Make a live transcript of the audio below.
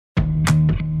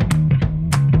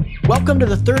Welcome to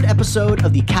the third episode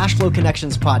of the Cash Flow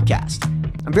Connections podcast.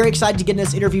 I'm very excited to get in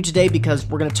this interview today because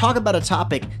we're going to talk about a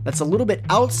topic that's a little bit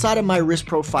outside of my risk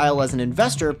profile as an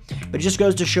investor, but it just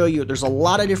goes to show you there's a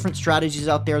lot of different strategies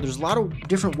out there. There's a lot of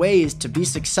different ways to be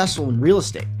successful in real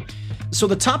estate. So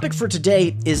the topic for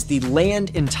today is the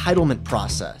land entitlement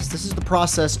process. This is the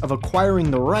process of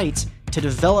acquiring the rights to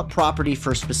develop property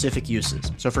for specific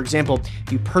uses. So for example,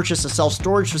 if you purchase a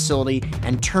self-storage facility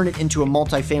and turn it into a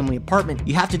multifamily apartment,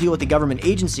 you have to deal with the government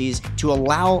agencies to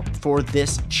allow for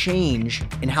this change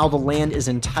in how the land is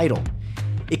entitled.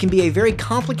 It can be a very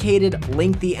complicated,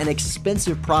 lengthy, and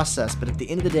expensive process, but at the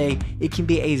end of the day, it can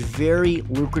be a very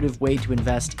lucrative way to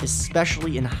invest,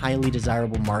 especially in highly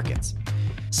desirable markets.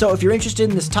 So if you're interested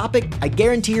in this topic, I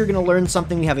guarantee you're going to learn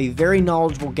something. We have a very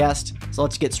knowledgeable guest, so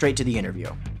let's get straight to the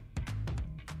interview.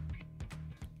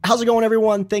 How's it going,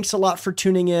 everyone? Thanks a lot for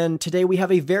tuning in. Today, we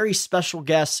have a very special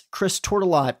guest, Chris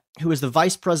Tourtellotte, who is the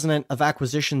Vice President of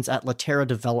Acquisitions at LaTerra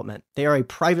Development. They are a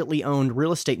privately owned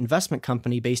real estate investment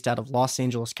company based out of Los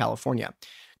Angeles, California.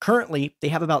 Currently, they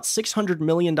have about $600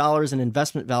 million in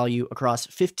investment value across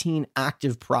 15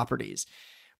 active properties.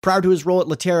 Prior to his role at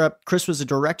LaTerra, Chris was a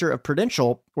director of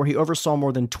Prudential, where he oversaw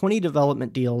more than 20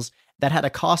 development deals that had a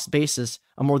cost basis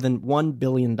of more than $1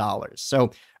 billion.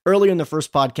 So earlier in the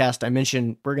first podcast, I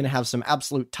mentioned we're going to have some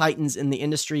absolute titans in the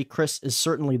industry. Chris is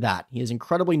certainly that. He is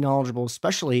incredibly knowledgeable,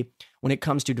 especially when it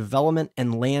comes to development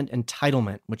and land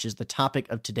entitlement, which is the topic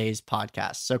of today's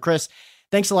podcast. So Chris,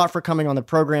 thanks a lot for coming on the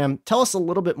program. Tell us a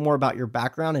little bit more about your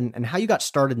background and how you got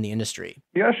started in the industry.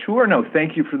 Yeah, sure. No,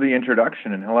 thank you for the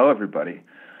introduction, and hello, everybody.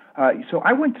 So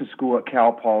I went to school at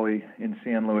Cal Poly in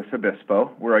San Luis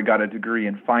Obispo, where I got a degree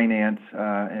in finance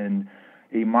and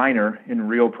a minor in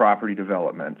real property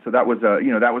development. So that was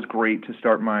that was great to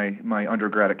start my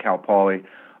undergrad at Cal Poly.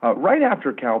 Right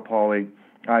after Cal Poly,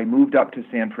 I moved up to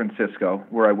San Francisco,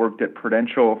 where I worked at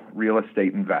Prudential Real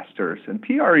Estate Investors. And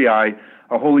PREI,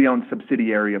 a wholly owned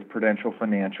subsidiary of Prudential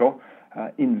Financial,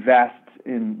 invests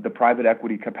in the private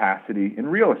equity capacity in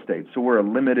real estate. So we're a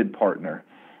limited partner.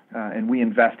 And we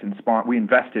invested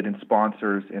in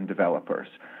sponsors and developers.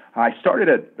 I started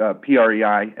at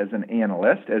PREI as an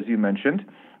analyst, as you mentioned,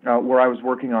 where I was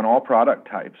working on all product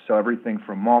types, so everything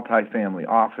from multifamily,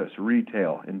 office,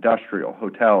 retail, industrial,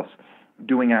 hotels,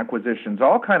 doing acquisitions,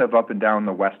 all kind of up and down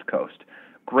the West Coast.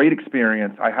 Great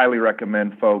experience. I highly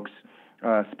recommend folks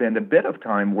spend a bit of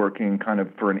time working kind of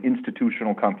for an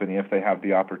institutional company if they have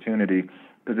the opportunity,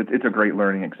 because it's a great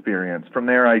learning experience. From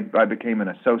there, I became an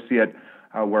associate,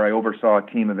 where I oversaw a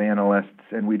team of analysts,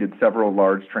 and we did several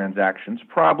large transactions,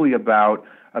 probably about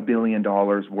 $1 billion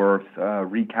worth,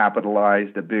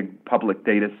 recapitalized a big public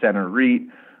data center REIT,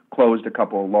 closed a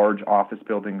couple of large office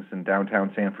buildings in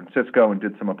downtown San Francisco, and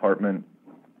did some apartment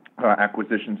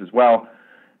acquisitions as well.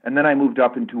 And then I moved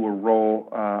up into a role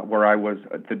where I was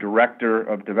the director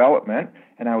of development,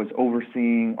 and I was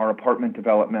overseeing our apartment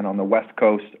development on the West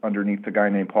Coast underneath a guy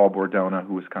named Paul Bordona,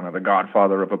 who was kind of the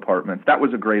godfather of apartments. That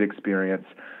was a great experience.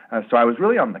 So I was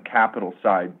really on the capital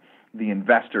side, the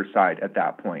investor side at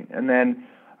that point. And then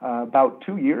about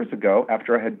 2 years ago,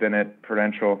 after I had been at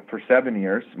Prudential for 7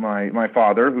 years, my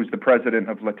father, who's the president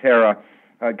of LaTerra,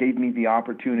 gave me the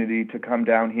opportunity to come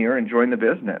down here and join the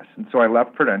business. And so I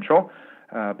left Prudential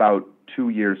about 2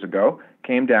 years ago,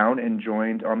 came down and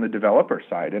joined on the developer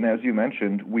side. And as you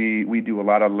mentioned, we do a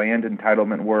lot of land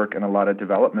entitlement work and a lot of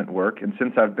development work. And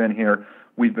since I've been here,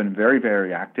 we've been very,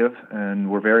 very active,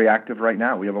 and we're very active right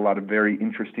now. We have a lot of very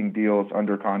interesting deals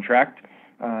under contract,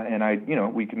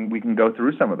 and we can go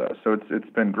through some of those. So it's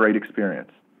been great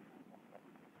experience.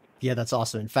 Yeah, that's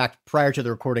awesome. In fact, prior to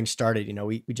the recording started,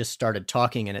 we just started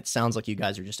talking, and it sounds like you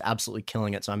guys are just absolutely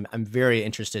killing it. So I'm very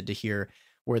interested to hear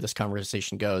where this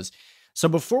conversation goes. So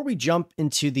before we jump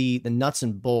into the nuts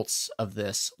and bolts of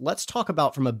this, let's talk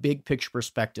about from a big picture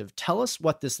perspective. Tell us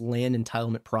what this land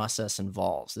entitlement process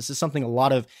involves. This is something a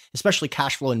lot of, especially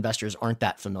cash flow investors, aren't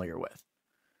that familiar with.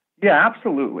 Yeah,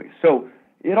 absolutely. So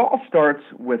it all starts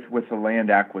with the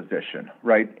land acquisition,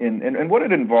 right? And what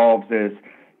it involves is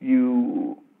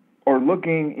you are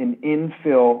looking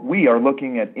we are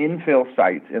looking at infill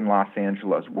sites in Los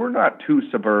Angeles. We're not too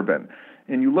suburban.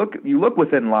 And you look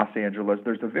within Los Angeles,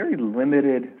 there's a very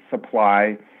limited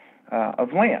supply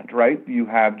of land, right? You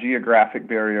have geographic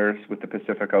barriers with the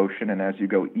Pacific Ocean, and as you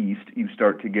go east, you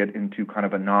start to get into kind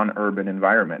of a non-urban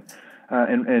environment.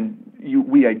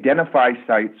 We identify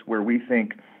sites where we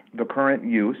think the current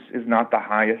use is not the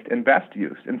highest and best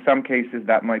use. In some cases,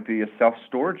 that might be a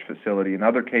self-storage facility. In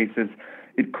other cases,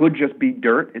 it could just be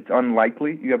dirt. It's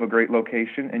unlikely you have a great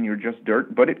location and you're just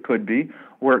dirt, but it could be.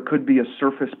 Or it could be a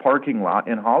surface parking lot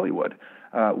in Hollywood.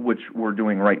 which we're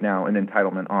doing right now an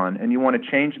entitlement on. And you want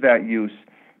to change that use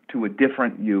to a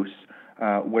different use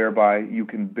whereby you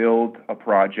can build a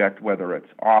project, whether it's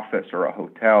office or a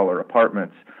hotel or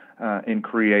apartments, and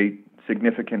create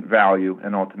significant value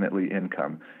and ultimately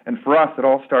income. And for us, it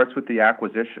all starts with the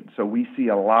acquisition. So we see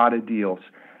a lot of deals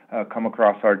come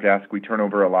across our desk. We turn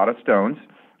over a lot of stones,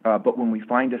 but when we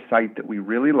find a site that we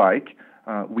really like,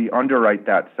 we underwrite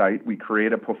that site. We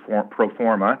create a pro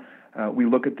forma. We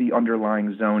look at the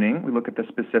underlying zoning. We look at the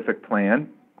specific plan,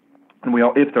 and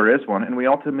if there is one, and we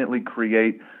ultimately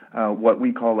create what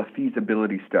we call a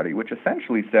feasibility study, which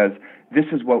essentially says this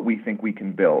is what we think we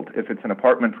can build. If it's an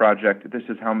apartment project, this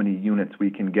is how many units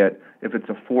we can get. If it's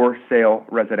a for-sale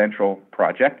residential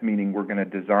project, meaning we're going to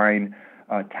design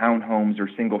townhomes or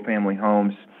single-family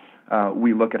homes,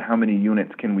 we look at how many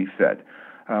units can we fit.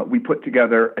 We put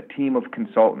together a team of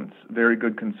consultants, very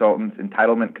good consultants,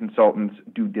 entitlement consultants,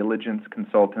 due diligence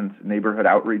consultants, neighborhood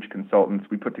outreach consultants.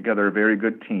 We put together a very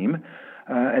good team.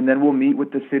 And then we'll meet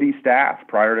with the city staff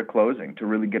prior to closing to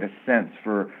really get a sense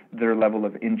for their level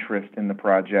of interest in the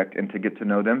project and to get to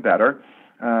know them better.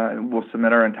 We'll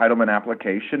submit our entitlement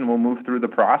application. We'll move through the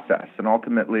process. And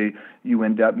ultimately, you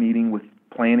end up meeting with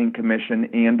Planning Commission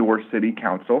and or City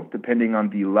Council, depending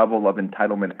on the level of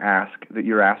entitlement ask that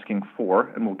you're asking for.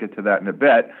 And we'll get to that in a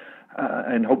bit.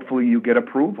 And hopefully you get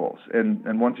approvals.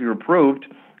 And once you're approved,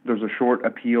 there's a short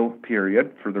appeal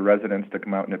period for the residents to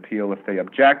come out and appeal if they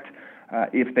object.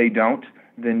 If they don't,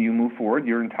 then you move forward.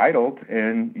 You're entitled,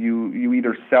 and you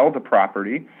either sell the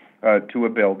property to a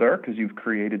builder because you've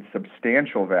created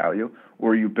substantial value,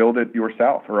 or you build it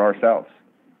yourself or ourselves.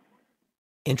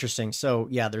 Interesting. So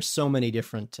yeah, there's so many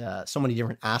different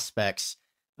aspects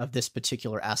of this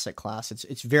particular asset class.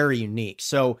 It's very unique.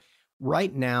 So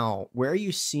right now, where are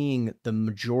you seeing the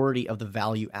majority of the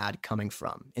value add coming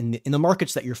from in the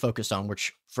markets that you're focused on,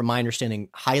 which from my understanding,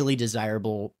 highly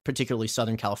desirable, particularly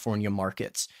Southern California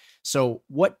markets. So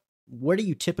what are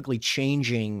you typically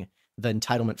changing the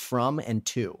entitlement from and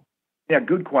to? Yeah,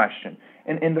 good question.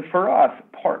 And for us,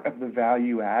 part of the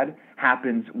value add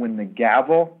happens when the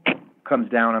gavel comes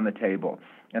down on the table.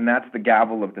 And that's the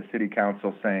gavel of the city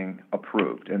council saying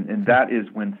approved. And that is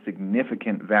when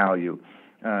significant value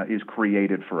is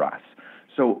created for us.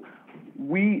 So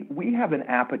we have an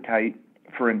appetite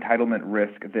for entitlement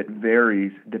risk that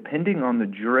varies depending on the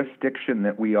jurisdiction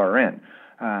that we are in.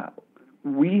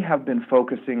 We have been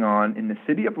focusing on, in the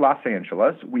city of Los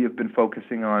Angeles, we have been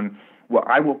focusing on what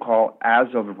I will call as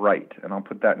of right, and I'll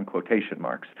put that in quotation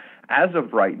marks. As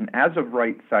of right, an as of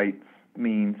right site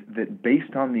means that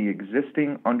based on the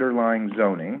existing underlying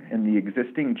zoning and the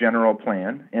existing general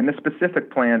plan and the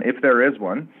specific plan, if there is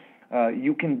one,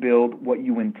 you can build what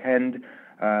you intend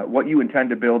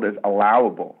to build is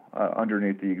allowable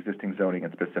underneath the existing zoning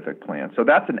and specific plan. So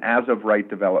that's an as of right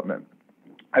development.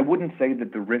 I wouldn't say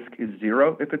that the risk is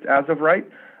zero if it's as of right,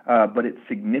 but it's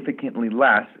significantly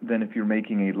less than if you're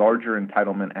making a larger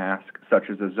entitlement ask, such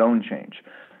as a zone change.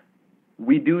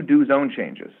 We do zone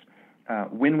changes.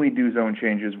 When we do zone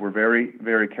changes, we're very,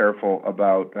 very careful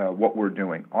about what we're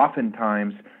doing.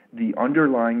 Oftentimes, the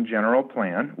underlying general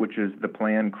plan, which is the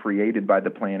plan created by the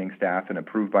planning staff and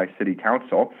approved by city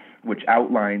council, which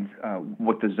outlines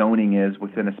what the zoning is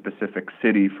within a specific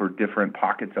city for different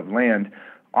pockets of land,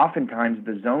 oftentimes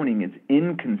the zoning is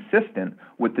inconsistent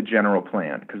with the general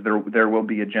plan because there will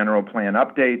be a general plan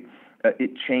update.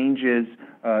 It changes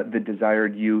the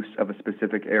desired use of a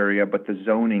specific area, but the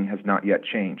zoning has not yet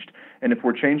changed. And if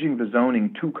we're changing the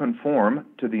zoning to conform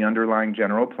to the underlying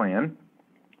general plan,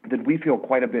 then we feel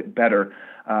quite a bit better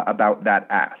about that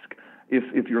ask.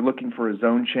 If you're looking for a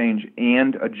zone change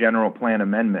and a general plan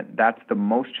amendment, that's the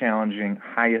most challenging,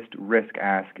 highest risk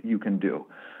ask you can do.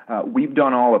 We've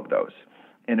done all of those,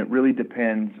 and it really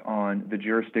depends on the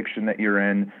jurisdiction that you're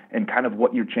in and kind of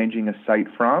what you're changing a site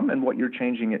from and what you're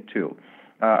changing it to.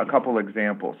 A couple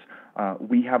examples.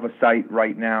 We have a site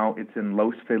right now. It's in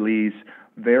Los Feliz,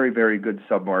 very, very good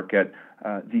submarket.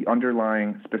 The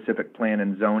underlying specific plan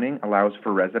and zoning allows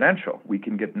for residential. We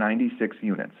can get 96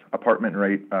 units, apartment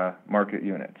rate market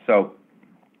units. So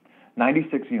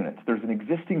 96 units. There's an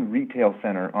existing retail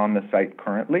center on the site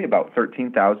currently, about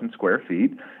 13,000 square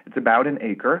feet. It's about an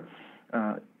acre.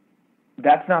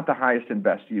 That's not the highest and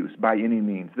best use by any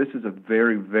means. This is a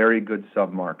very, very good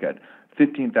submarket.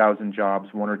 15,000 jobs,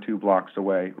 1 or 2 blocks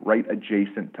away, right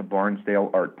adjacent to Barnesdale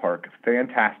Art Park.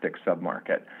 Fantastic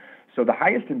submarket. So the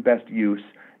highest and best use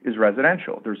is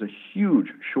residential. There's a huge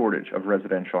shortage of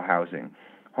residential housing.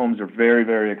 Homes are very,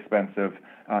 very expensive,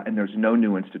 and there's no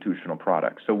new institutional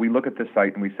products. So we look at this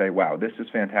site and we say, wow, this is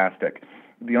fantastic.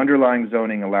 the underlying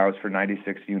zoning allows for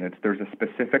 96 units. There's a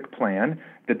specific plan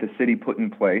that the city put in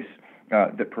place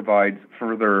that provides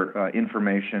further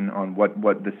information on what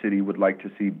the city would like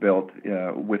to see built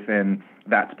within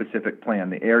that specific plan.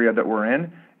 The area that we're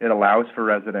in, it allows for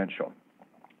residential.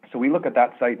 So we look at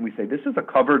that site and we say, this is a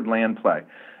covered land play.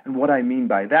 And what I mean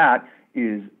by that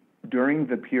is during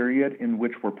the period in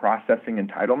which we're processing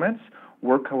entitlements,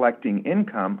 we're collecting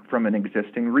income from an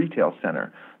existing retail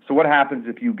center. So what happens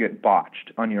if you get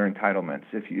botched on your entitlements,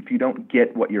 if you don't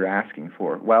get what you're asking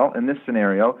for? Well, in this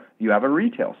scenario, you have a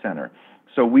retail center.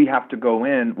 So we have to go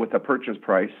in with a purchase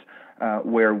price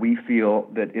where we feel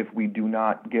that if we do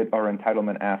not get our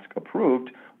entitlement ask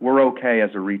approved, we're okay as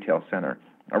a retail center.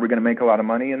 Are we going to make a lot of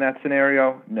money in that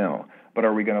scenario? No. But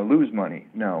are we going to lose money?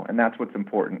 No. And that's what's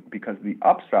important, because the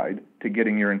upside to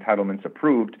getting your entitlements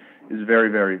approved is very,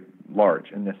 very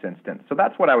large in this instance. So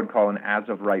that's what I would call an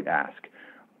as-of-right ask.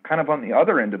 Kind of on the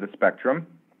other end of the spectrum,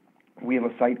 we have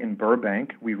a site in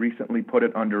Burbank. We recently put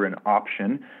it under an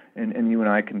option, and you and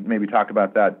I can maybe talk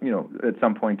about that, at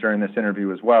some point during this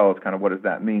interview as well. It's kind of what does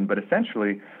that mean? But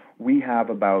essentially, we have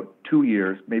about 2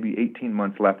 years, maybe 18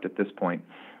 months left at this point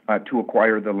to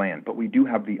acquire the land, but we do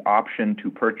have the option to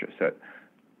purchase it.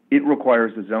 It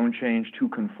requires a zone change to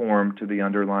conform to the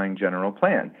underlying general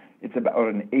plan. It's about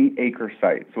an 8-acre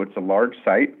site, so it's a large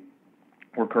site.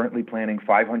 We're currently planning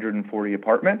 540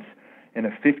 apartments and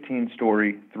a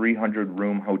 15-story,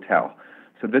 300-room hotel.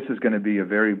 So this is going to be a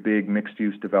very big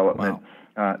mixed-use development.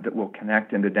 Wow. That will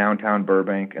connect into downtown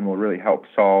Burbank and will really help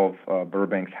solve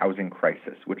Burbank's housing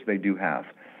crisis, which they do have.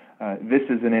 This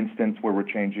is an instance where we're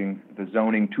changing the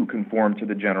zoning to conform to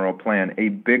the general plan, a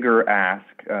bigger ask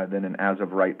than an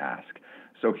as-of-right ask.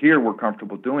 So here we're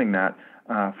comfortable doing that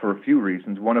for a few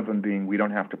reasons, one of them being we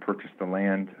don't have to purchase the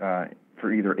land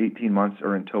for either 18 months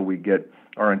or until we get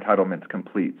our entitlements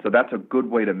complete. So that's a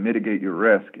good way to mitigate your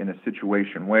risk in a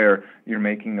situation where you're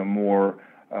making a more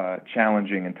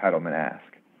challenging entitlement ask.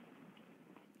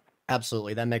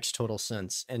 Absolutely. That makes total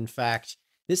sense. In fact,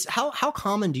 how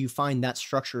common do you find that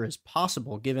structure is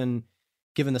possible given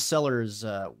the seller's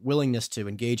willingness to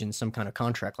engage in some kind of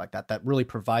contract like that really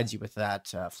provides you with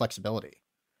that flexibility?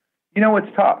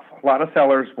 It's tough. A lot of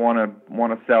sellers want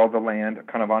to sell the land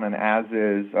kind of on an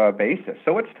as-is basis.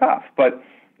 So it's tough, but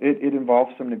it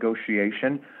involves some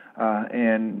negotiation,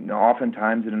 and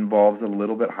oftentimes it involves a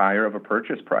little bit higher of a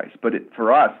purchase price. But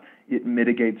for us, it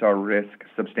mitigates our risk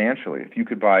substantially. If you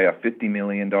could buy a $50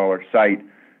 million site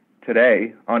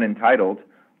today, unentitled,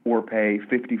 or pay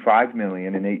 $55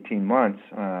 million in 18 months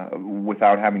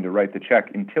without having to write the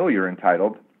check until you're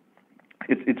entitled,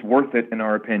 it's worth it, in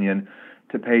our opinion,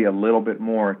 to pay a little bit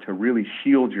more to really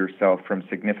shield yourself from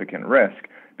significant risk.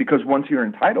 Because once you're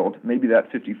entitled, maybe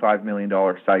that $55 million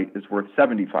site is worth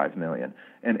 $75 million,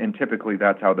 and typically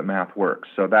that's how the math works.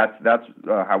 So that's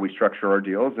how we structure our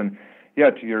deals. And yeah,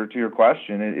 to your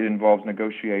question, it involves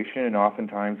negotiation and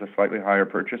oftentimes a slightly higher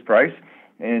purchase price,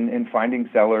 and finding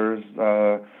sellers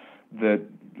that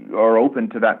are open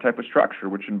to that type of structure,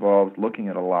 which involves looking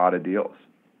at a lot of deals.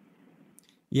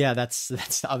 Yeah,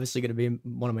 that's obviously going to be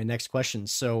one of my next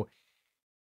questions. So,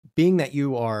 being that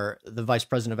you are the vice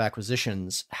president of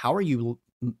acquisitions, how are you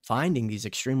finding these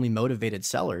extremely motivated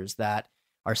sellers that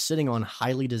are sitting on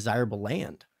highly desirable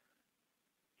land?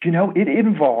 It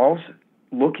involves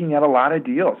looking at a lot of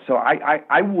deals. So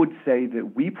I would say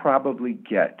that we probably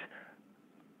get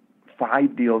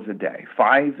 5 deals a day,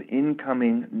 5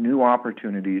 incoming new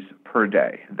opportunities per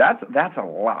day. That's a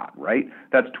lot, right?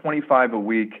 That's 25 a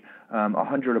week,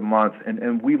 100 a month,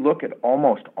 and we look at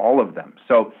almost all of them.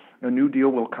 So a new deal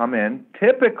will come in.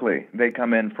 Typically, they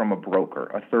come in from a broker,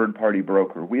 a third-party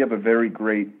broker. We have a very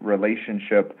great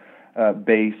relationship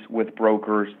base with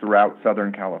brokers throughout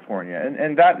Southern California,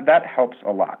 and that helps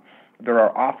a lot. There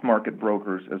are off-market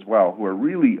brokers as well who are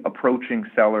really approaching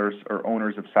sellers or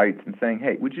owners of sites and saying,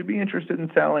 hey, would you be interested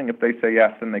in selling? If they say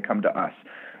yes, then they come to us,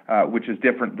 which is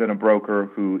different than a broker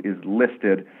who is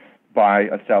listed by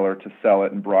a seller to sell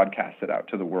it and broadcast it out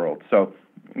to the world. So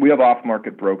we have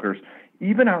off-market brokers.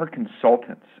 Even our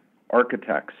consultants,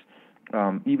 architects,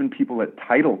 even people at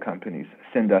title companies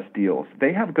send us deals.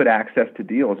 They have good access to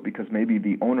deals because maybe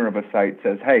the owner of a site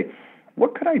says, hey,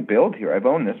 what could I build here? I've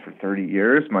owned this for 30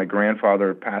 years. My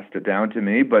grandfather passed it down to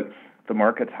me, but the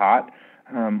market's hot.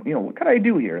 What could I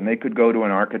do here? And they could go to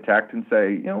an architect and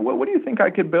say, what do you think I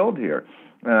could build here?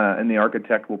 And the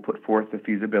architect will put forth the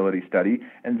feasibility study.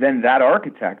 And then that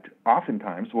architect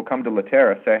oftentimes will come to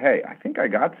LaTerra, say, hey, I think I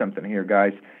got something here,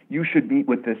 guys. You should meet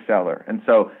with this seller. And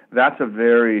so that's a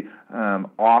very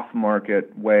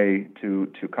off-market way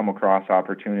to come across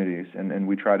opportunities, and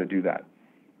we try to do that.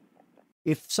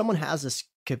 If someone has this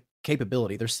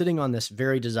capability. They're sitting on this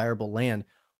very desirable land.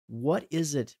 What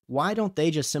is it? Why don't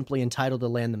they just simply entitle the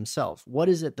land themselves? What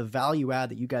is it, the value add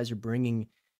that you guys are bringing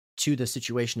to the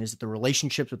situation? Is it the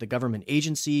relationships with the government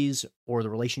agencies or the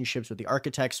relationships with the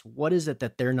architects? What is it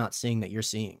that they're not seeing that you're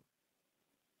seeing?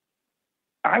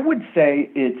 I would say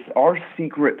it's our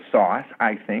secret sauce,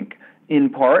 I think, in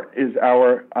part is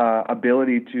our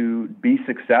ability to be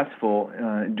successful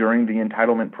during the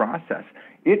entitlement process.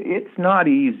 It's not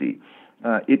easy.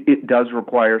 It does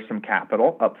require some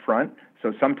capital up front.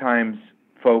 So sometimes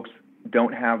folks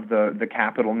don't have the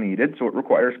capital needed, so it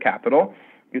requires capital.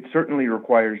 It certainly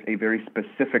requires a very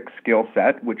specific skill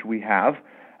set, which we have,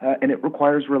 and it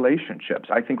requires relationships.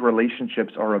 I think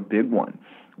relationships are a big one.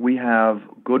 We have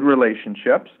good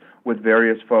relationships with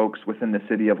various folks within the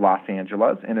city of Los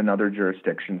Angeles and in other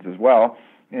jurisdictions as well,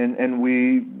 and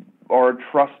we are a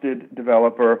trusted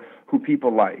developer who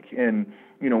people like. And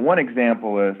one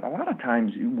example is a lot of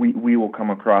times we will come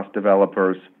across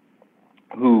developers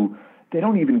who they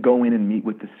don't even go in and meet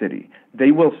with the city.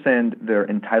 They will send their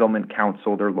entitlement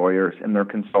counsel, their lawyers, and their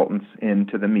consultants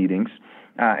into the meetings,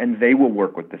 and they will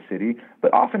work with the city.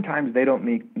 But oftentimes they don't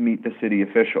meet the city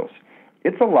officials.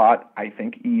 It's a lot, I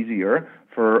think, easier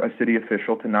for a city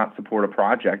official to not support a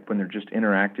project when they're just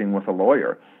interacting with a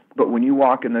lawyer. But when you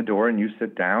walk in the door and you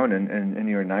sit down and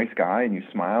you're a nice guy and you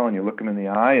smile and you look them in the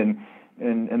eye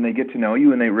and they get to know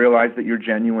you and they realize that you're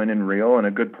genuine and real and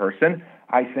a good person,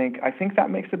 I think that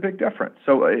makes a big difference.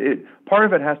 So part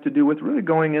of it has to do with really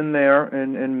going in there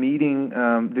and meeting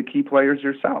the key players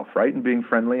yourself, right, and being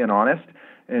friendly and honest.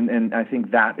 And I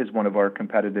think that is one of our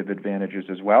competitive advantages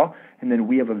as well. And then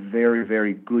we have a very,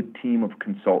 very good team of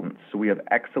consultants. So we have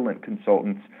excellent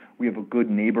consultants. We have a good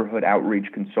neighborhood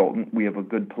outreach consultant. We have a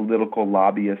good political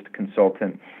lobbyist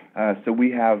consultant. So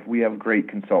we have great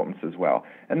consultants as well.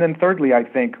 And then thirdly, I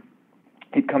think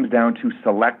it comes down to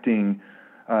selecting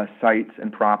sites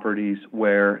and properties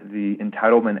where the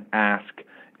entitlement ask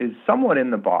is somewhat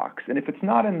in the box. And if it's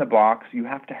not in the box, you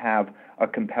have to have a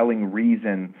compelling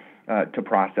reason to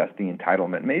process the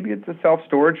entitlement. Maybe it's a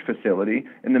self-storage facility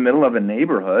in the middle of a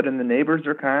neighborhood, and the neighbors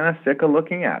are kind of sick of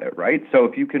looking at it, right? So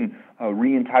if you can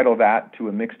re-entitle that to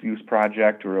a mixed-use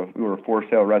project or a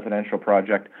for-sale residential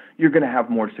project, you're going to have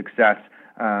more success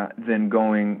than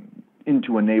going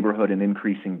into a neighborhood and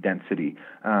increasing density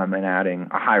and adding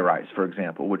a high-rise, for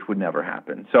example, which would never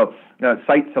happen. So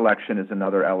site selection is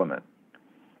another element.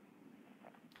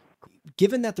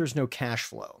 Given that there's no cash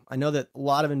flow, I know that a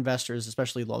lot of investors,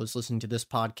 especially those listening to this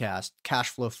podcast, cash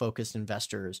flow focused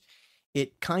investors,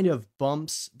 it kind of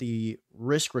bumps the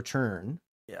risk return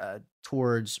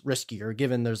towards riskier,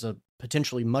 given there's a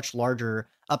potentially much larger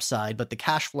upside, but the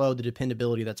cash flow, the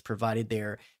dependability that's provided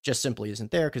there just simply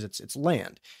isn't there because it's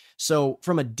land. So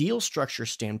from a deal structure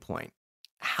standpoint,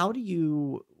 what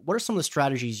are some of the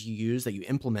strategies you use that you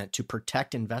implement to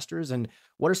protect investors? And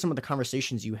what are some of the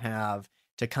conversations you have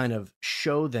to kind of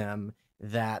show them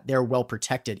that they're well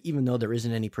protected, even though there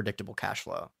isn't any predictable cash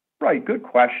flow? Right, good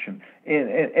question.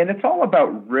 And it's all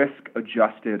about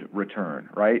risk-adjusted return,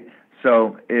 right?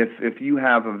 So if you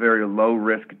have a very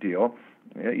low-risk deal,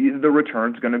 the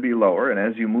return's going to be lower, and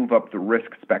as you move up the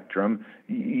risk spectrum,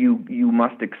 you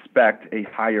must expect a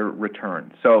higher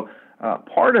return. So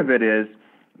part of it is,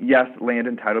 yes, land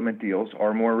entitlement deals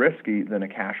are more risky than a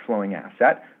cash-flowing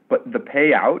asset, but the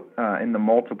payout and the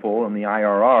multiple and the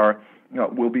IRR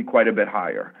will be quite a bit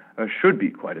higher, should be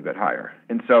quite a bit higher.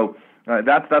 And so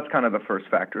that's kind of the first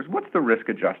factor. What's the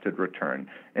risk-adjusted return?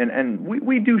 And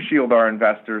we do shield our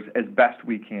investors as best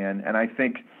we can, and I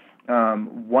think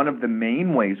one of the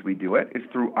main ways we do it is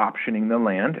through optioning the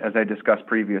land, as I discussed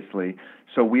previously.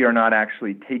 So we are not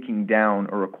actually taking down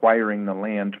or acquiring the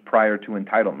land prior to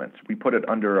entitlements. We put it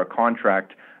under a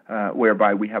contract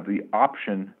whereby we have the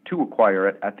option to acquire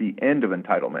it at the end of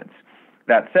entitlements.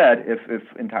 That said, if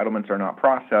entitlements are not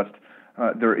processed,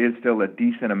 there is still a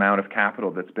decent amount of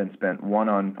capital that's been spent, one,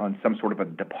 on some sort of a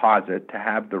deposit to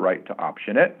have the right to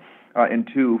option it, and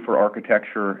two, for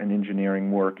architecture and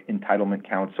engineering work, entitlement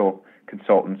counsel,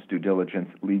 consultants, due diligence,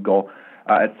 legal,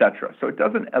 et cetera. So it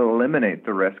doesn't eliminate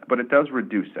the risk, but it does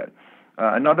reduce it.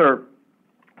 Another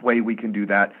way we can do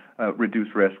that,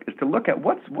 reduce risk, is to look at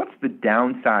what's the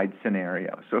downside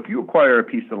scenario. So if you acquire a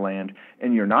piece of land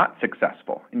and you're not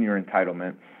successful in your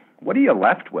entitlement, what are you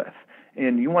left with?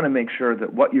 And you want to make sure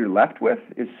that what you're left with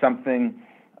is something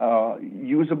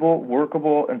usable,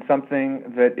 workable, and something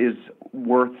that is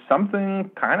worth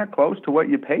something kind of close to what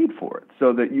you paid for it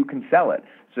so that you can sell it.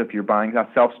 So if you're buying a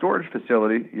self-storage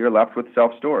facility, you're left with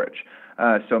self-storage.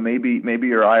 So maybe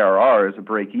your IRR is a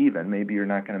break even. Maybe you're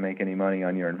not going to make any money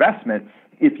on your investment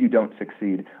if you don't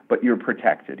succeed, but you're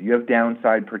protected. You have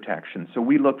downside protection. So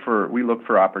we look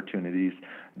for opportunities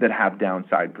that have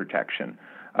downside protection.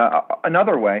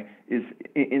 Another way is,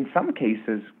 in some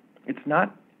cases, it's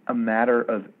not a matter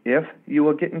of if you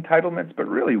will get entitlements, but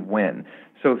really when.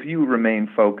 So if you remain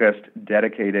focused,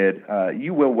 dedicated,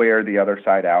 you will wear the other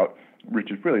side out,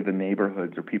 which is really the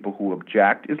neighborhoods or people who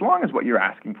object, as long as what you're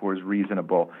asking for is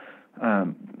reasonable.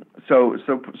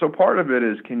 So part of it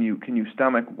is, can you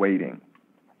stomach waiting?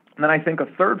 And then I think a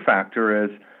third factor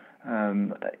is,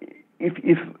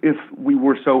 if we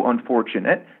were so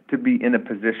unfortunate to be in a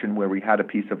position where we had a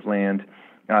piece of land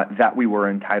that we were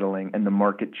entitling and the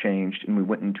market changed and we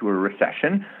went into a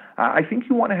recession, I think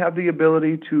you want to have the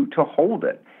ability to hold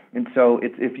it. And so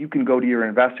if you can go to your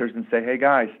investors and say, hey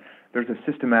guys, there's a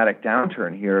systematic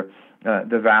downturn here,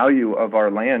 the value of our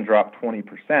land dropped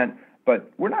 20%, but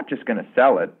we're not just going to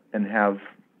sell it and have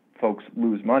folks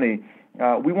lose money.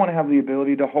 We want to have the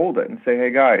ability to hold it and say, hey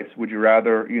guys, would you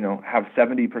rather, have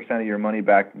 70% of your money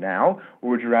back now,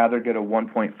 or would you rather get a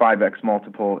 1.5x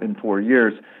multiple in 4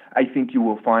 years? I think you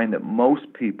will find that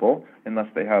most people, unless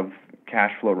they have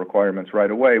cash flow requirements right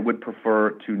away, would prefer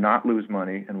to not lose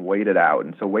money and wait it out.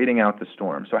 And so waiting out the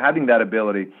storm. So having that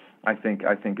ability, I think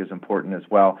is important as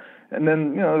well. And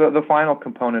then, the final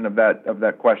component of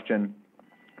that question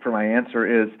for my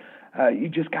answer is, you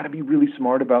just got to be really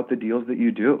smart about the deals that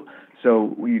you do.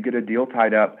 So when you get a deal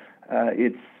tied up,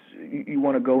 you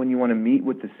want to go and you want to meet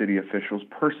with the city officials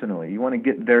personally. You want to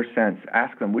get their sense.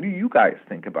 Ask them, what do you guys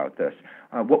think about this?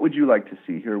 What would you like to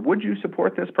see here? Would you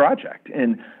support this project?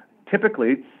 And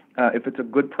typically, if it's a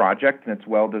good project and it's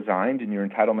well designed and your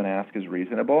entitlement ask is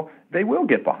reasonable, they will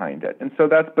get behind it. And so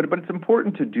but it's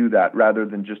important to do that rather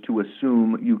than just to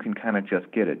assume you can kind of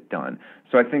just get it done.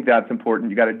 So I think that's important.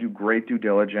 You got to do great due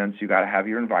diligence. You got to have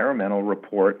your environmental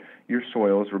report, your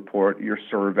soils report, your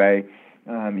survey.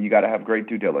 You got to have great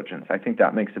due diligence. I think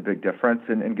that makes a big difference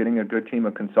in getting a good team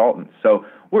of consultants. So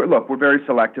we're very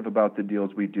selective about the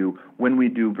deals we do. When we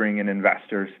do bring in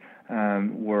investors,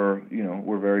 we're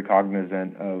very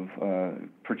cognizant of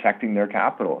protecting their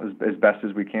capital as best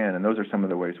as we can, and those are some of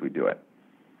the ways we do it.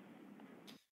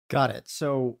 Got it.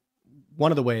 So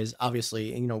one of the ways,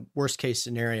 obviously, worst case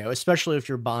scenario, especially if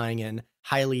you're buying in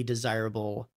highly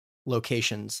desirable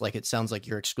locations, like it sounds like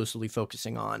you're exclusively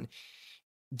focusing on,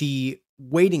 the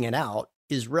waiting it out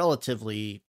is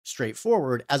relatively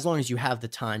straightforward as long as you have the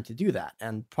time to do that.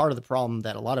 And part of the problem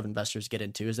that a lot of investors get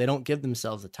into is they don't give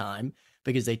themselves the time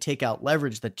because they take out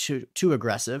leverage that's too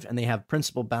aggressive and they have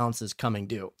principal balances coming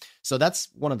due. So that's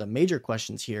one of the major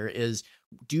questions here is,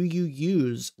 do you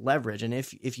use leverage? And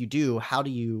if you do,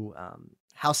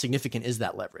 how significant is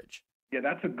that leverage? Yeah,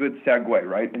 that's a good segue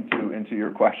right into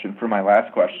your question for my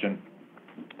last question.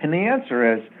 And the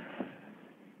answer is,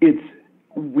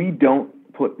 we don't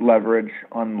put leverage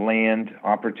on land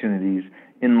opportunities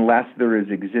unless there is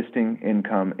existing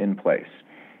income in place.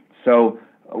 So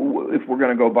if we're going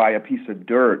to go buy a piece of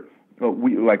dirt,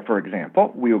 for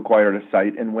example, we acquired a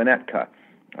site in Winnetka,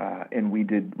 and we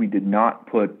did not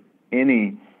put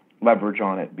any leverage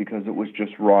on it because it was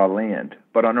just raw land.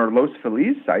 But on our Los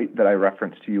Feliz site that I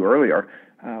referenced to you earlier,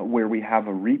 where we have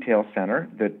a retail center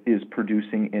that is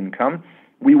producing income,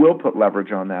 we will put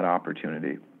leverage on that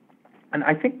opportunity. And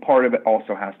I think part of it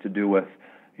also has to do with,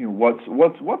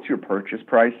 what's your purchase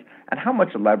price and how much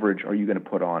leverage are you going to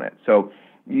put on it? So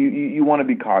you want to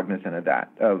be cognizant of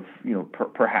that.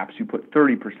 Perhaps you put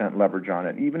 30% leverage on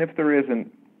it, even if there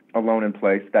isn't a loan in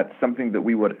place. That's something that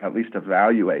we would at least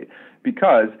evaluate,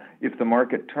 because if the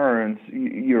market turns,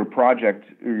 your project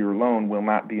or your loan will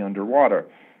not be underwater.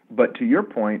 But to your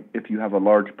point, if you have a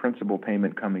large principal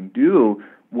payment coming due,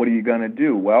 what are you going to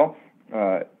do? Well,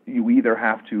 you either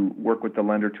have to work with the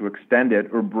lender to extend it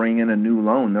or bring in a new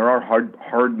loan. There are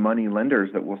hard money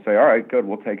lenders that will say, all right, good,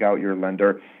 we'll take out your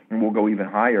lender and we'll go even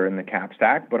higher in the cap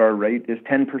stack, but our rate is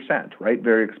 10%, right?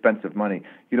 Very expensive money.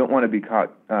 You don't want to be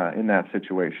caught in that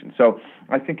situation. So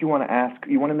I think you want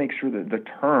to make sure that the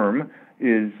term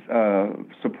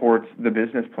supports the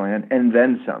business plan and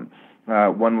then some.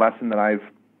 One lesson that I've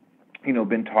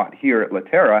been taught here at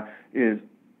LaTerra is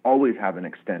always have an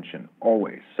extension,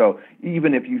 always. So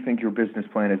even if you think your business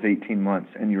plan is 18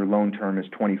 months and your loan term is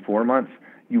 24 months,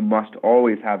 you must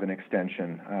always have an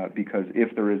extension because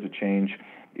if there is a change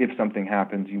if something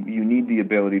happens, you need the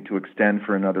ability to extend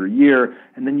for another year,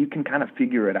 and then you can kind of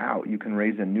figure it out. You can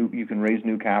raise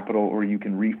new capital, or you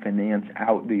can refinance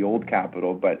out the old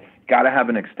capital, but got to have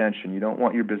an extension. You don't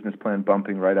want your business plan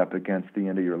bumping right up against the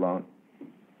end of your loan.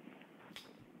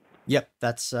 Yep,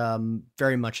 that's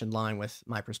very much in line with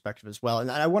my perspective as well. And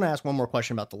I want to ask one more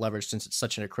question about the leverage, since it's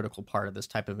such a critical part of this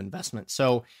type of investment.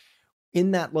 So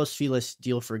in that Los Feliz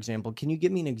deal, for example, can you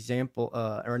give me an example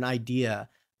or an idea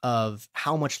of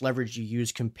how much leverage you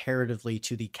use comparatively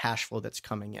to the cash flow that's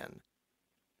coming in?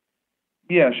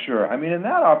 Yeah, sure. I mean, in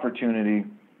that opportunity,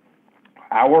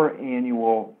 our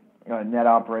annual net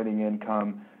operating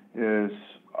income is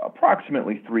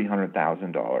approximately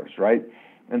 $300,000, right?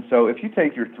 And so if you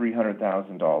take your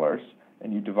 $300,000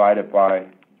 and you divide it by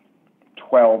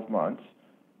 12 months,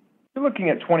 you're looking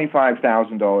at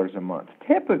 $25,000 a month.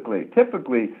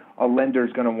 Typically, a lender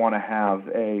is going to want to have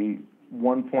a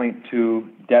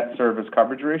 1.2 debt service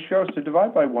coverage ratio. So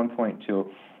divide by 1.2.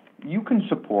 You can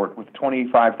support with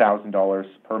 $25,000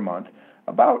 per month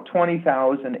about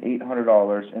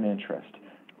 $20,800 in interest.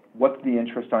 What's the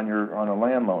interest on a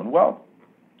land loan? Well,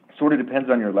 sort of depends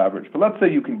on your leverage, but let's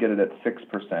say you can get it at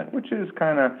 6%, which is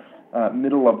kind of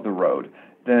middle of the road.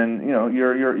 Then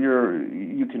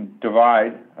you can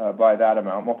divide by that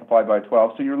amount, multiply by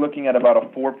 12. So you're looking at about a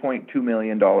 $4.2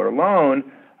 million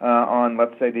loan on,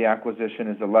 let's say the acquisition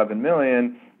is $11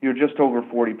 million. You're just over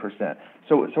 40%.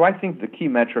 So I think the key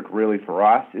metric really for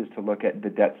us is to look at the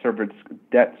debt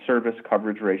service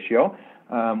coverage ratio,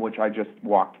 which I just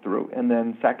walked through, and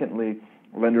then secondly,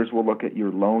 lenders will look at your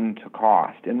loan to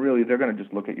cost, and really they're going to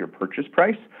just look at your purchase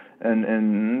price.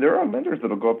 And there are lenders that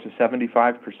will go up to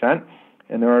 75%,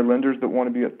 and there are lenders that want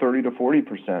to be at 30 to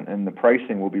 40%, and the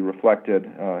pricing will be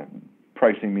reflected.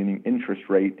 Pricing meaning interest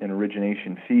rate and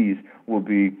origination fees will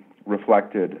be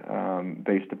reflected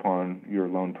based upon your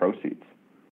loan proceeds.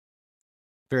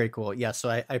 Very cool. Yeah, so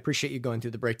I appreciate you going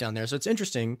through the breakdown there. So it's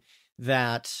interesting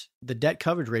that the debt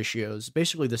coverage ratio is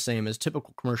basically the same as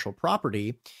typical commercial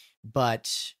property,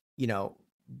 but,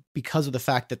 because of the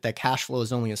fact that the cash flow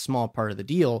is only a small part of the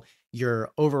deal,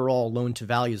 your overall loan to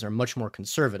values are much more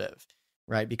conservative,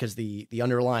 right? Because the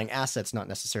underlying asset's not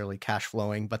necessarily cash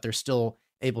flowing, but they're still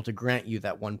able to grant you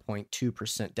that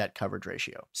 1.2% debt coverage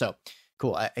ratio. So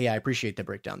cool. I appreciate the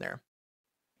breakdown there.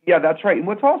 Yeah, that's right. And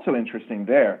what's also interesting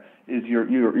there is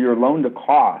your loan to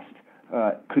cost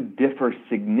could differ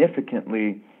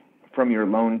significantly from your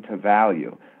loan to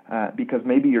value. Because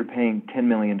maybe you're paying $10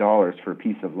 million for a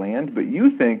piece of land, but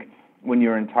you think when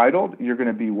you're entitled, you're going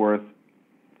to be worth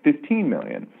 $15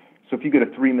 million. So if you get a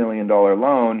 $3 million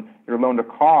loan, your loan to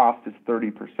cost is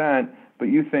 30%, but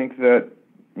you think that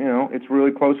it's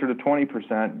really closer to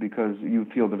 20% because you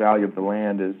feel the value of the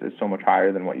land is so much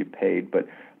higher than what you paid. But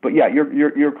yeah,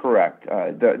 you're correct.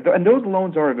 And those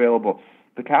loans are available.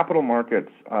 The capital market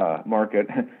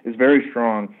is very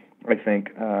strong. I think,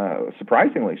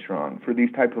 surprisingly strong for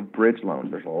these type of bridge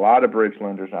loans. There's a lot of bridge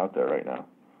lenders out there right now.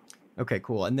 Okay,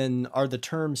 cool. And then are the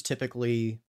terms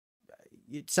typically,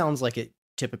 it sounds like it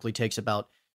typically takes about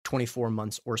 24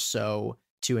 months or so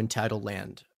to entitle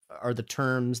land. Are the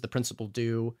terms, the principal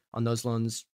due on those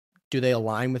loans, do they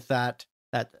align with that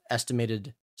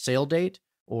estimated sale date,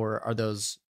 or are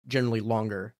those generally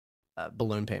longer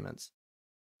balloon payments?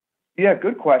 Yeah,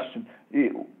 good question.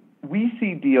 We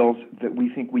see deals that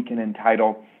we think we can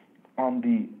entitle on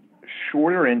the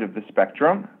shorter end of the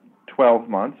spectrum, 12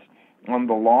 months, on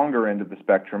the longer end of the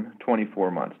spectrum,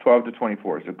 24 months. 12 to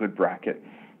 24 is a good bracket.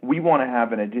 We want to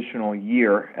have an additional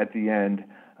year at the end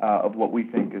of what we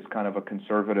think is kind of a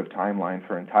conservative timeline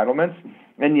for entitlements.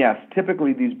 And yes,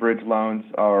 typically these bridge loans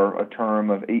are a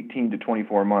term of 18 to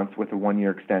 24 months with a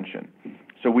 1-year extension.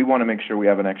 So we want to make sure we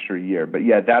have an extra year. But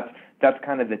yeah, that's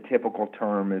kind of the typical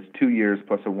term, is 2 years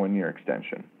plus a 1-year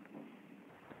extension.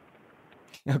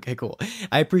 Okay, cool.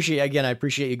 I appreciate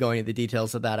you going into the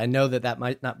details of that. I know that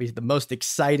might not be the most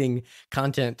exciting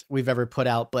content we've ever put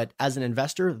out, but as an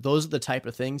investor, those are the type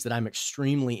of things that I'm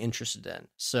extremely interested in.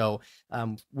 So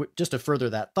just to further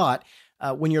that thought,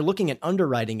 when you're looking at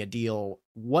underwriting a deal,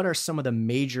 what are some of the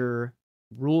major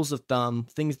rules of thumb,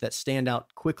 things that stand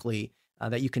out quickly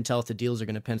that you can tell if the deals are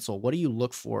going to pencil? What do you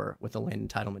look for with a land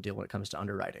entitlement deal when it comes to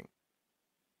underwriting?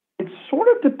 It sort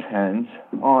of depends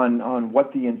on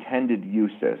what the intended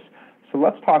use is. So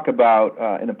let's talk about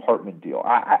an apartment deal.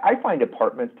 I find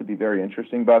apartments to be very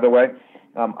interesting, by the way.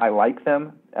 I like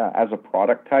them as a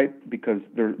product type because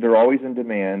they're always in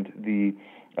demand. The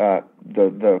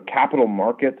capital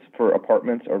markets for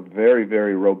apartments are very,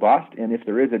 very robust, and if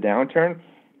there is a downturn,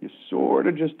 you sort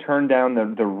of just turn down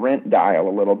the rent dial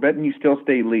a little bit and you still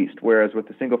stay leased. Whereas with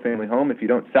a single family home, if you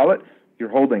don't sell it,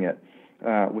 you're holding it.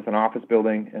 with an office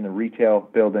building and a retail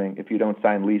building, if you don't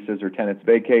sign leases or tenants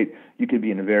vacate, you could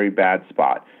be in a very bad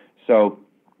spot. So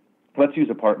let's use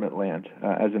apartment land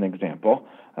as an example.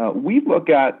 We look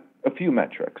at a few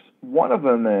metrics. One of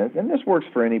them is, and this works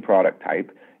for any product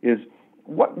type, is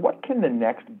what can the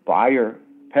next buyer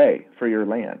pay for your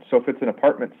land? So if it's an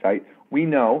apartment site, we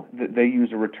know that they use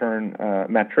a return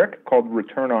metric called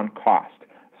return on cost.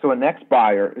 So a next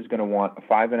buyer is going to want a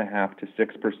 5.5% to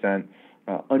 6%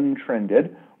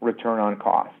 untrended return on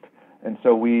cost. And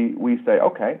so we say,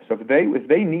 okay, so if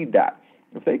they need that,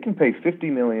 if they can pay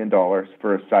 $50 million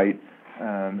for a site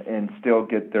and still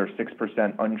get their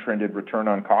 6% untrended return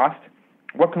on cost,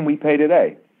 what can we pay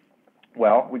today?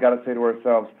 Well, we got to say to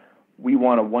ourselves, we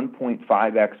want a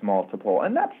 1.5x multiple,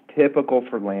 and that's typical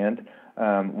for land,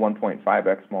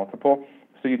 1.5x multiple.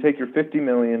 So you take your $50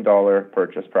 million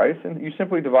purchase price and you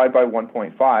simply divide by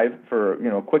 1.5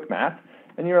 for quick math,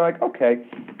 and you're like, okay,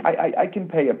 I can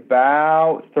pay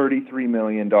about $33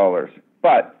 million,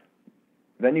 but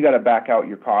then you got to back out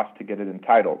your cost to get it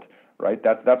entitled, right?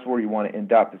 That's where you want to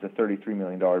end up, is a $33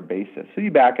 million basis. So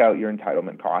you back out your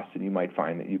entitlement costs, and you might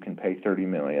find that you can pay $30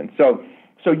 million.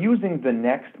 So using the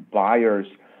next buyer's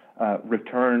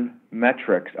return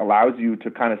metrics allows you to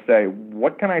kind of say,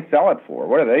 what can I sell it for?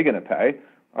 What are they going to pay?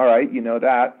 All right, you know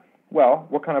that. Well,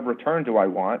 what kind of return do I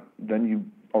want? Then you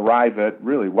arrive at,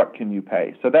 really, what can you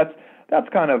pay? So that's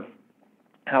kind of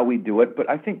how we do it. But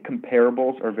I think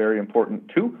comparables are very important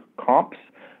too, comps.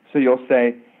 So you'll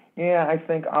say, yeah, I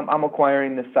think I'm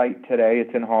acquiring this site today.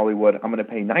 It's in Hollywood. I'm going to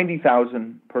pay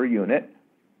 $90,000 per unit,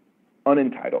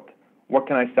 unentitled. What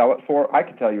can I sell it for? I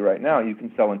can tell you right now, you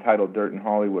can sell entitled dirt in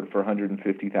Hollywood for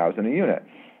 $150,000 a unit.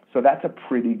 So that's a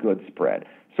pretty good spread.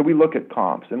 So we look at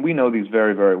comps, and we know these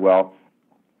very, very well.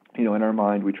 In our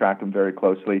mind, we track them very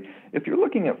closely. If you're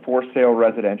looking at for sale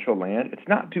residential land, it's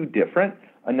not too different.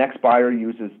 A next buyer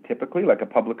uses typically, like a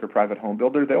public or private home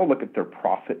builder, they'll look at their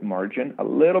profit margin, a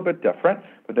little bit different,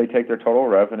 but they take their total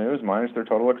revenues minus their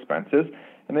total expenses,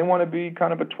 and they want to be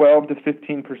kind of a 12 to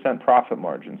 15% profit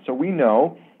margin. So we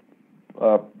know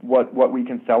what we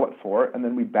can sell it for, and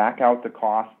then we back out the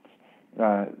costs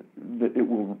that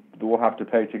we'll have to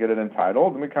pay to get it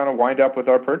entitled, and we kind of wind up with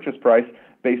our purchase price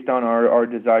based on our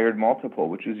desired multiple,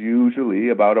 which is usually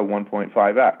about a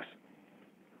 1.5x.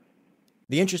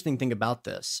 The interesting thing about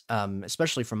this,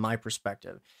 especially from my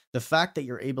perspective, the fact that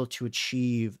you're able to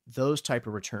achieve those type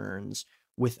of returns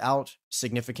without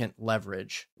significant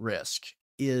leverage risk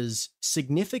is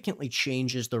significantly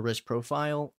changes the risk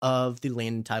profile of the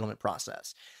land entitlement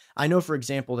process. I know, for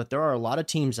example, that there are a lot of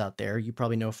teams out there, you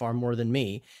probably know far more than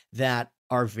me, that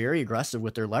are very aggressive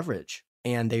with their leverage.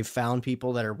 And they've found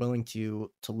people that are willing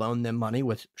to loan them money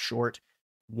with short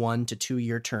 1 to 2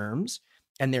 year terms.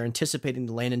 And they're anticipating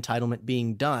the land entitlement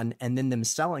being done and then them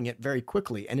selling it very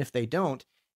quickly. And if they don't,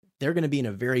 they're going to be in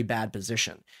a very bad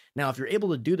position. Now, if you're able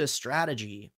to do this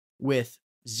strategy with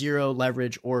zero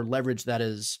leverage or leverage that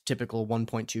is typical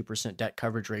 1.2% debt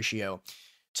coverage ratio,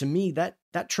 to me, that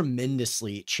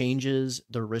tremendously changes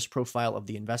the risk profile of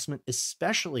the investment,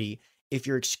 especially if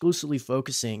you're exclusively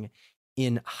focusing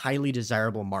in highly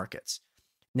desirable markets.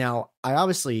 Now, I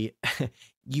obviously,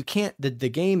 you can't, the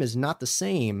game is not the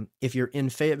same if you're in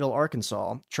Fayetteville,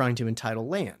 Arkansas, trying to entitle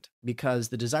land, because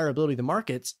the desirability of the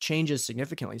markets changes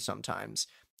significantly sometimes.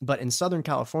 But in Southern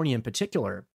California in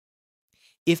particular,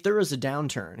 if there is a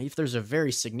downturn, if there's a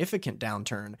very significant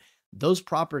downturn, those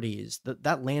properties,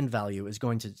 that land value is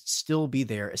going to still be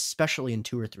there, especially in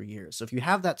 2 or 3 years. So if you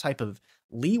have that type of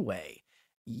leeway,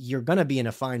 you're going to be in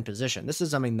a fine position. This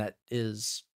is something that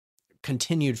is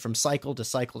continued from cycle to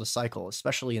cycle to cycle,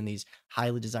 especially in these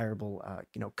highly desirable,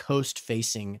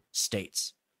 coast-facing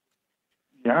states.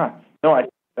 Yeah, no,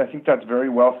 I think that's very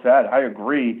well said. I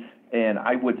agree. And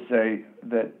I would say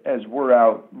that as we're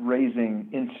out raising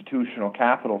institutional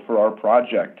capital for our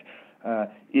project,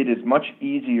 it is much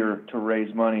easier to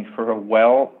raise money for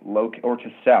or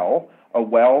to sell a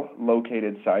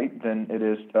well-located site than it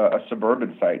is a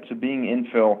suburban site. So being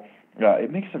infill,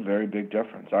 it makes a very big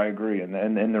difference. I agree, and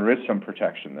there is some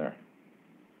protection there.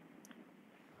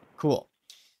 Cool.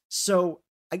 So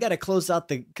I got to close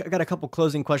out I got a couple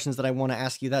closing questions that I want to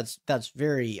ask you. That's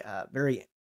very very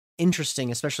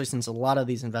interesting, especially since a lot of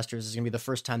these investors is going to be the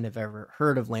first time they've ever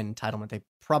heard of land entitlement. They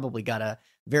probably got a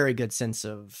very good sense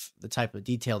of the type of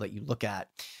detail that you look at.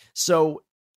 So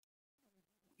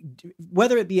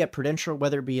whether it be at Prudential,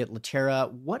 whether it be at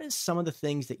LaTerra, what is some of the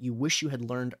things that you wish you had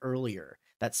learned earlier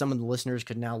that some of the listeners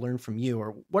could now learn from you?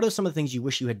 Or what are some of the things you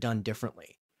wish you had done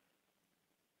differently?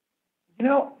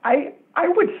 I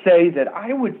would say that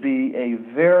I would be a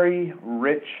very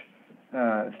rich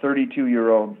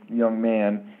 32-year-old young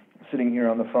man sitting here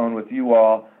on the phone with you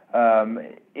all,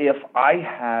 if I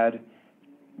had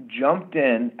jumped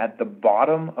in at the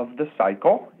bottom of the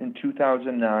cycle in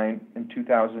 2009 and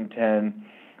 2010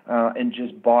 and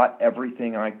just bought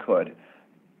everything I could.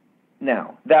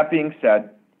 Now, that being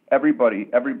said, everybody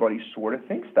sort of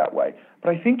thinks that way, but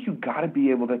I think you got to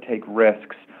be able to take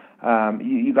risks.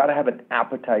 You got to have an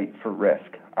appetite for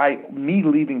risk. Me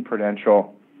leaving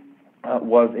Prudential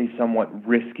was a somewhat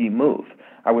risky move.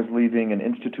 I was leaving an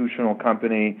institutional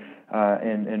company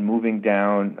and moving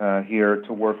down here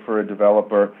to work for a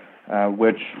developer,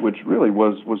 which really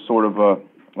was sort of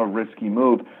a risky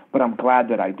move. But I'm glad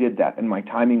that I did that, and my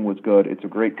timing was good. It's a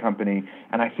great company,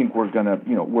 and I think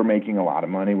we're making a lot of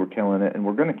money. We're killing it, and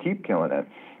we're gonna keep killing it.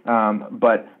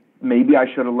 But maybe I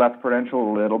should have left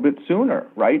Prudential a little bit sooner,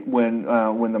 right? When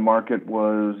the market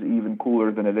was even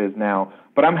cooler than it is now.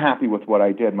 But I'm happy with what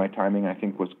I did. My timing, I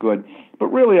think, was good. But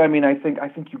really, I mean, I think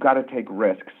you got to take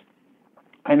risks.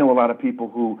 I know a lot of people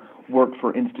who work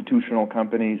for institutional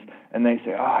companies, and they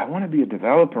say, "Oh, I want to be a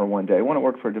developer one day. I want to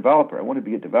work for a developer. I want to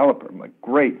be a developer." I'm like,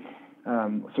 "Great.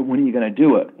 So when are you going to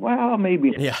do it?" Well,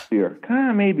 maybe next year.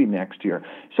 Maybe next year.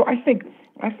 So I think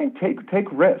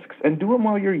take risks and do them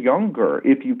while you're younger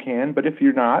if you can. But if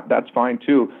you're not, that's fine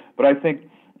too. But I think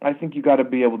you got to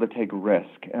be able to take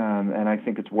risk, and I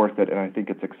think it's worth it, and I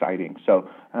think it's exciting. So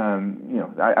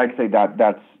I'd say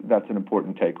that's an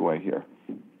important takeaway here.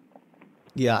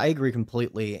 Yeah, I agree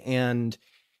completely. And,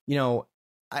 my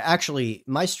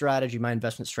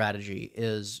investment strategy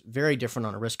is very different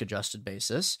on a risk-adjusted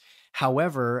basis.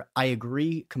 However, I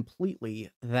agree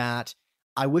completely that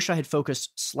I wish I had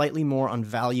focused slightly more on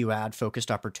value-add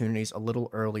focused opportunities a little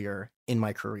earlier in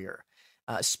my career,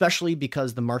 especially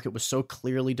because the market was so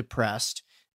clearly depressed.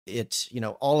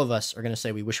 All of us are going to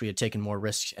say we wish we had taken more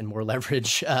risks and more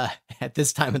leverage at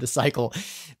this time of the cycle.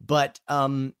 But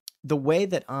the way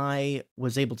that I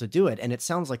was able to do it, and it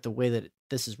sounds like the way that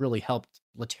this has really helped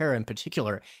LaTerra in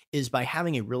particular, is by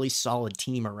having a really solid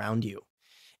team around you.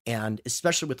 And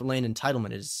especially with the land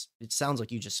entitlement, it sounds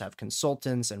like you just have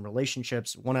consultants and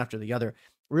relationships one after the other.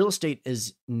 Real estate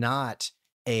is not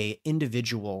a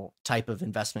individual type of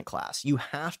investment class. It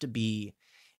has to be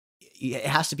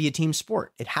a team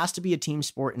sport. It has to be a team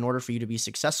sport in order for you to be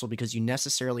successful, because you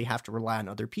necessarily have to rely on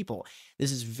other people.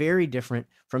 This is very different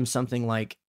from something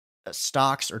like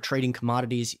stocks or trading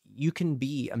commodities. You can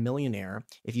be a millionaire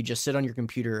if you just sit on your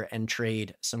computer and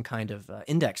trade some kind of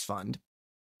index fund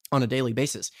on a daily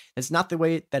basis. That's not the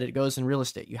way that it goes in real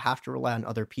estate. You have to rely on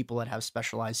other people that have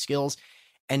specialized skills,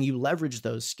 and you leverage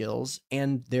those skills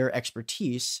and their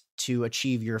expertise to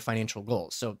achieve your financial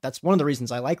goals. So that's one of the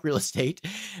reasons I like real estate,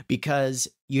 because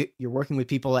you're working with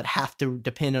people that have to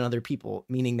depend on other people,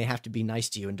 meaning they have to be nice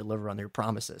to you and deliver on their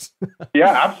promises.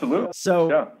 Yeah, absolutely. So,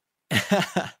 yeah.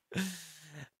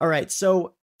 All right.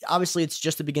 So obviously it's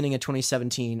just the beginning of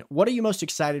 2017. What are you most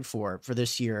excited for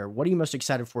this year? What are you most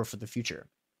excited for the future?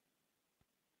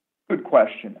 Good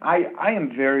question. I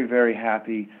am very, very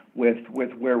happy with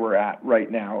where we're at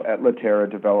right now at LaTerra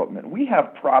Development. We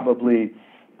have probably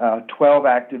 12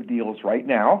 active deals right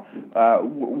now.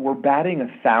 We're batting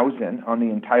 1,000 on the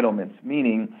entitlements,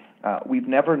 meaning we've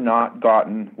never not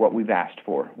gotten what we've asked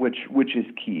for, which is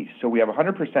key. So we have a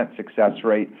 100% success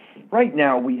rate. Right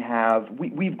now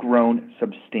we've grown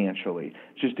substantially.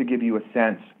 Just to give you a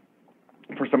sense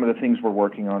for some of the things we're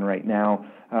working on right now,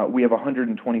 we have a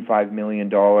 $125 million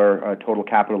total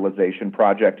capitalization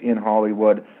project in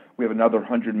Hollywood. We have another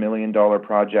 $100 million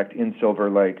project in Silver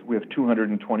Lake. We have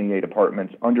 228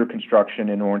 apartments under construction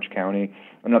in Orange County,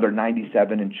 another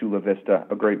 97 in Chula Vista,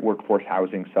 a great workforce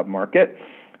housing submarket.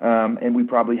 And we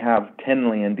probably have 10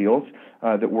 land deals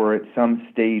that we're at some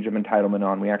stage of entitlement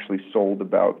on. We actually sold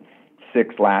about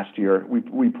 6 last year.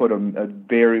 We put a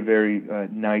very, very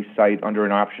nice site under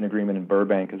an option agreement in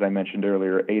Burbank, as I mentioned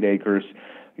earlier, 8 acres,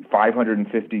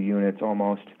 550 units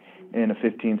almost, in a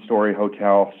 15-story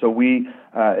hotel. So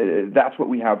that's what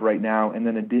we have right now. And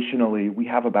then additionally, we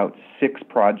have about 6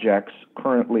 projects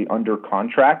currently under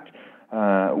contract,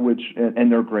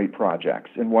 and they're great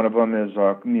projects. And one of them is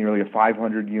nearly a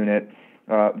 500-unit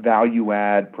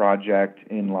value-add project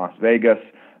in Las Vegas.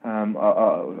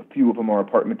 A few of them are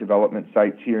apartment development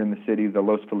sites here in the city. The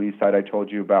Los Feliz site I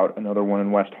told you about, another one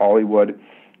in West Hollywood,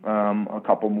 a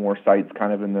couple more sites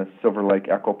kind of in the Silver Lake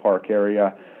Echo Park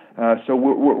area. So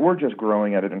we're just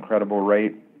growing at an incredible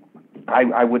rate.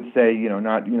 I would say,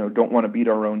 don't want to beat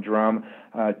our own drum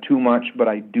too much, but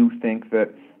I do think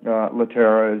that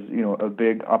LaTerra is, a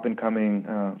big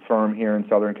up-and-coming firm here in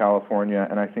Southern California,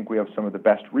 and I think we have some of the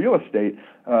best real estate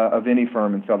of any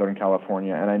firm in Southern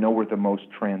California, and I know we're the most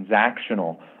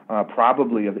transactional,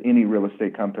 probably of any real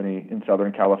estate company in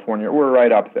Southern California. We're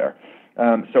right up there.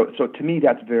 So to me,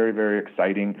 that's very, very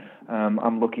exciting.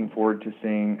 I'm looking forward to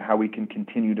seeing how we can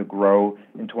continue to grow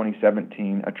in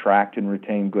 2017, attract and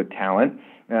retain good talent,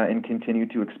 and continue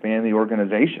to expand the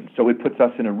organization. So it puts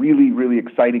us in a really, really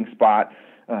exciting spot.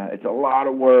 It's a lot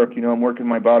of work. I'm working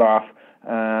my butt off,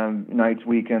 nights,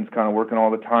 weekends, kind of working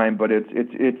all the time, but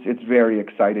it's very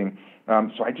exciting.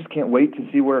 So I just can't wait to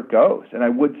see where it goes. And I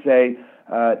would say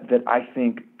that I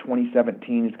think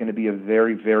 2017 is going to be a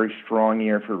very, very strong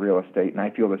year for real estate, and I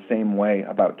feel the same way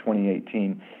about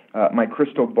 2018. My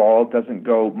crystal ball doesn't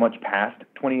go much past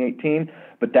 2018,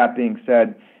 but that being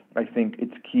said, I think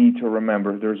it's key to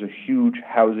remember there's a huge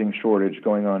housing shortage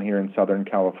going on here in Southern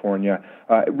California,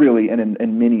 really, and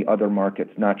in many other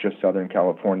markets, not just Southern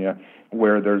California,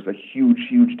 where there's a huge,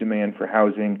 huge demand for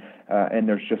housing, and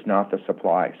there's just not the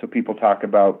supply. So people talk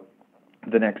about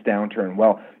the next downturn.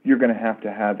 Well, you're going to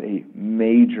have a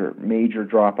major, major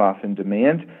drop-off in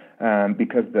demand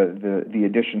because the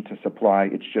addition to supply,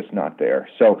 it's just not there.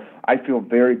 So I feel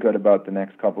very good about the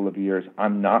next couple of years.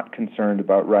 I'm not concerned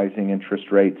about rising interest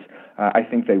rates. I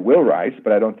think they will rise,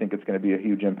 but I don't think it's going to be a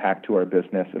huge impact to our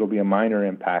business. It'll be a minor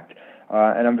impact,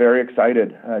 and I'm very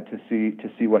excited to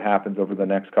see what happens over the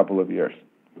next couple of years.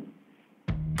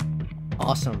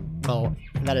 Awesome. Well,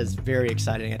 that is very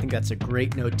exciting. I think that's a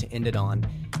great note to end it on.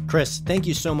 Chris, thank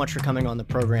you so much for coming on the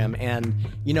program. And,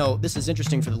 this is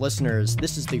interesting for the listeners.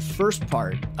 This is the first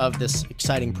part of this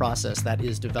exciting process that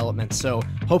is development. So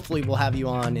hopefully we'll have you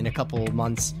on in a couple of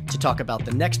months to talk about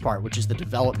the next part, which is the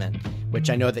development, which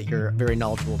I know that you're very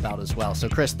knowledgeable about as well. So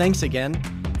Chris, thanks again,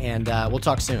 and we'll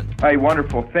talk soon. Hey,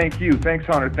 wonderful. Thank you. Thanks,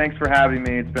 Hunter. Thanks for having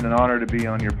me. It's been an honor to be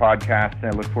on your podcast, and I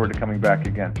look forward to coming back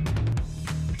again.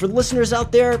 For the listeners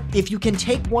out there, if you can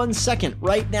take 1 second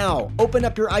right now, open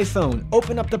up your iPhone,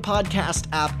 open up the podcast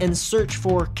app, and search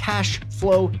for Cash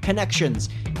Flow Connections.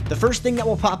 The first thing that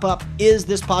will pop up is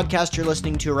this podcast you're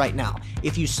listening to right now.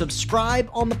 If you subscribe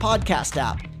on the podcast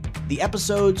app, the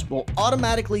episodes will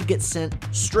automatically get sent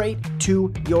straight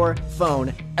to your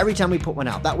phone every time we put one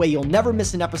out. That way you'll never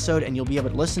miss an episode and you'll be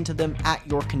able to listen to them at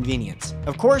your convenience.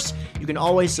 Of course, you can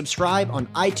always subscribe on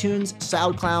iTunes,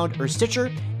 SoundCloud, or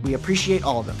Stitcher. We appreciate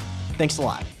all of them. Thanks a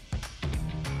lot.